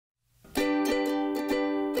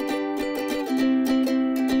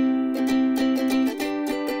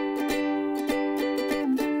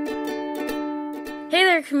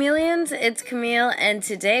it's Camille, and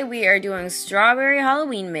today we are doing strawberry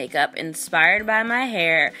Halloween makeup inspired by my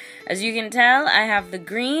hair. As you can tell, I have the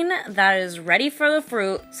green that is ready for the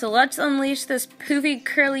fruit, so let's unleash this poofy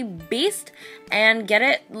curly beast and get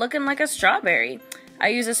it looking like a strawberry. I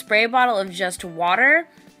use a spray bottle of just water,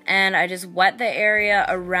 and I just wet the area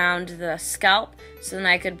around the scalp so then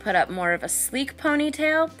I could put up more of a sleek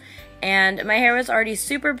ponytail. And my hair was already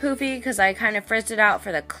super poofy because I kind of frizzed it out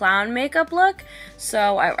for the clown makeup look.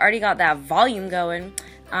 So I already got that volume going.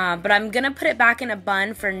 But I'm going to put it back in a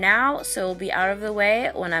bun for now so it'll be out of the way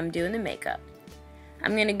when I'm doing the makeup.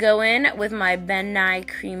 I'm going to go in with my Ben Nye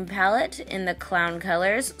cream palette in the clown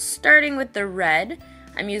colors, starting with the red.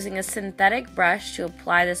 I'm using a synthetic brush to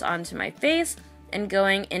apply this onto my face and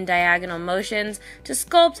going in diagonal motions to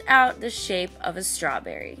sculpt out the shape of a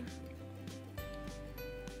strawberry.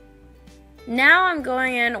 Now I'm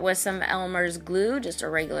going in with some Elmer's glue, just a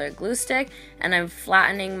regular glue stick, and I'm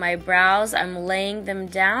flattening my brows. I'm laying them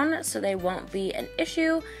down so they won't be an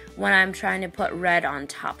issue when I'm trying to put red on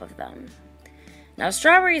top of them. Now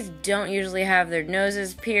strawberries don't usually have their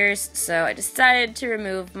noses pierced, so I decided to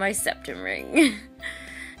remove my septum ring.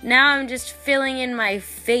 Now I'm just filling in my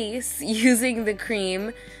face using the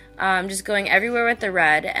cream. Just going everywhere with the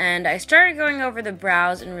red, and I started going over the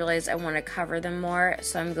brows and realized I want to cover them more,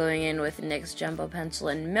 so I'm going in with NYX Jumbo Pencil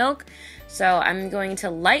and Milk. So I'm going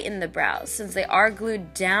to lighten the brows. Since they are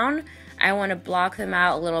glued down, I want to block them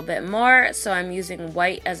out a little bit more, so I'm using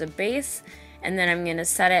white as a base, and then I'm going to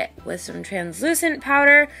set it with some translucent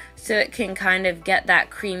powder so it can kind of get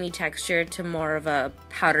that creamy texture to more of a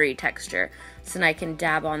powdery texture. So then I can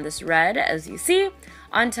dab on this red, as you see,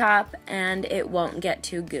 on top, and it won't get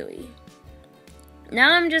too gooey.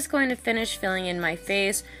 Now I'm just going to finish filling in my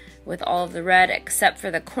face with all of the red except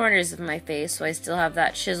for the corners of my face, so I still have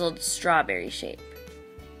that chiseled strawberry shape.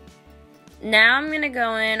 Now I'm going to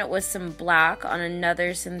go in with some black on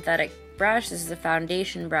another synthetic brush. This is a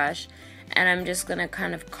foundation brush, and I'm just going to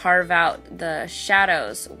kind of carve out the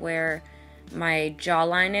shadows where my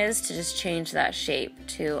jawline is to just change that shape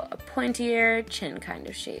to a pointier chin kind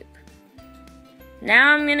of shape.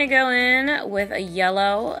 Now I'm going to go in with a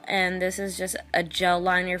yellow, and this is just a gel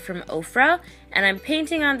liner from Ofra, and I'm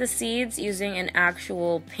painting on the seeds using an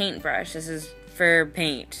actual paintbrush. This is for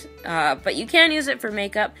paint, but you can use it for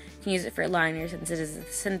makeup. You can use it for liner since it is a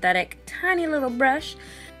synthetic tiny little brush.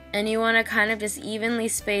 And you want to kind of just evenly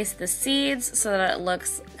space the seeds so that it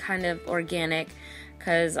looks kind of organic,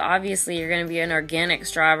 because obviously you're going to be an organic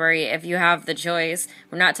strawberry if you have the choice.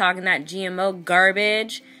 We're not talking that GMO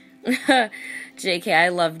garbage. JK, I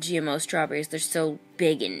love GMO strawberries. They're so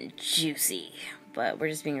big and juicy. But we're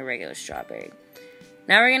just being a regular strawberry.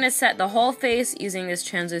 Now we're going to set the whole face using this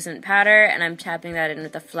translucent powder, and I'm tapping that in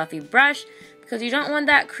with a fluffy brush because you don't want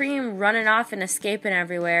that cream running off and escaping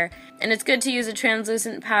everywhere. And it's good to use a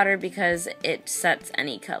translucent powder because it sets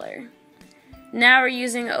any color. Now we're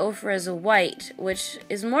using Ofra's white, which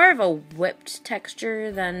is more of a whipped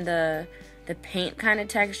texture than the paint kind of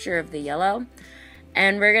texture of the yellow.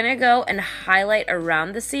 And we're going to go and highlight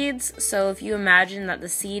around the seeds. So if you imagine that the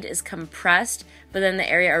seed is compressed, but then the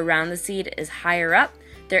area around the seed is higher up,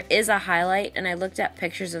 there is a highlight. And I looked at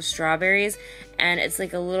pictures of strawberries, and it's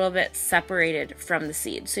like a little bit separated from the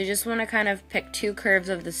seed. So you just want to kind of pick two curves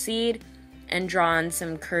of the seed and draw on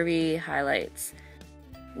some curvy highlights.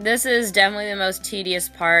 This is definitely the most tedious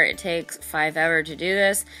part. It takes forever to do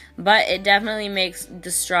this, but it definitely makes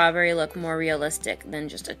the strawberry look more realistic than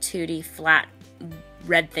just a 2D flat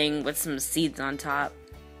red thing with some seeds on top.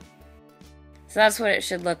 So that's what it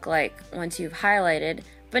should look like once you've highlighted.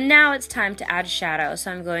 But now it's time to add shadow. So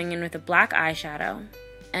I'm going in with a black eyeshadow.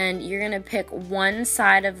 And you're going to pick one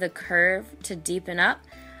side of the curve to deepen up.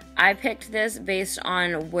 I picked this based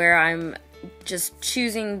on where I'm just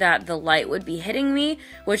choosing that the light would be hitting me,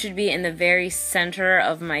 which would be in the very center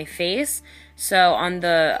of my face. So on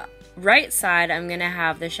the right side, I'm going to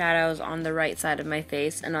have the shadows on the right side of my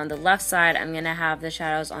face, and on the left side, I'm going to have the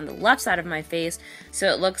shadows on the left side of my face, so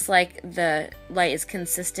it looks like the light is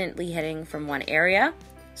consistently hitting from one area.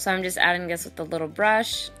 So I'm just adding this with the little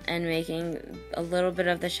brush and making a little bit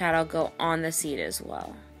of the shadow go on the seed as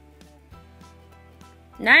well.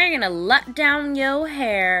 Now you're going to let down your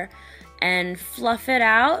hair and fluff it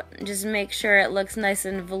out. Just make sure it looks nice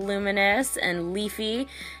and voluminous and leafy,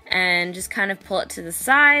 and just kind of pull it to the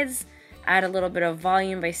sides. Add a little bit of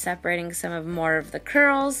volume by separating some of more of the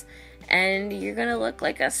curls, and you're gonna look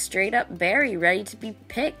like a straight up berry ready to be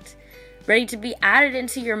picked, ready to be added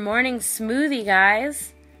into your morning smoothie,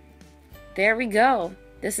 guys. There we go.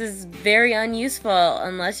 This is very unuseful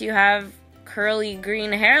unless you have curly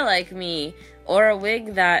green hair like me, or a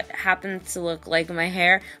wig that happens to look like my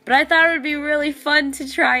hair, but I thought it would be really fun to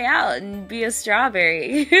try out and be a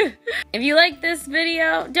strawberry. If you like this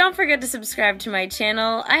video, don't forget to subscribe to my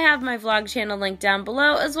channel. I have my vlog channel linked down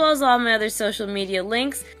below, as well as all my other social media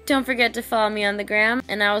links. Don't forget to follow me on the gram,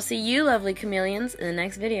 and I will see you lovely chameleons in the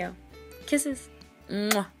next video. Kisses.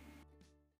 Mwah.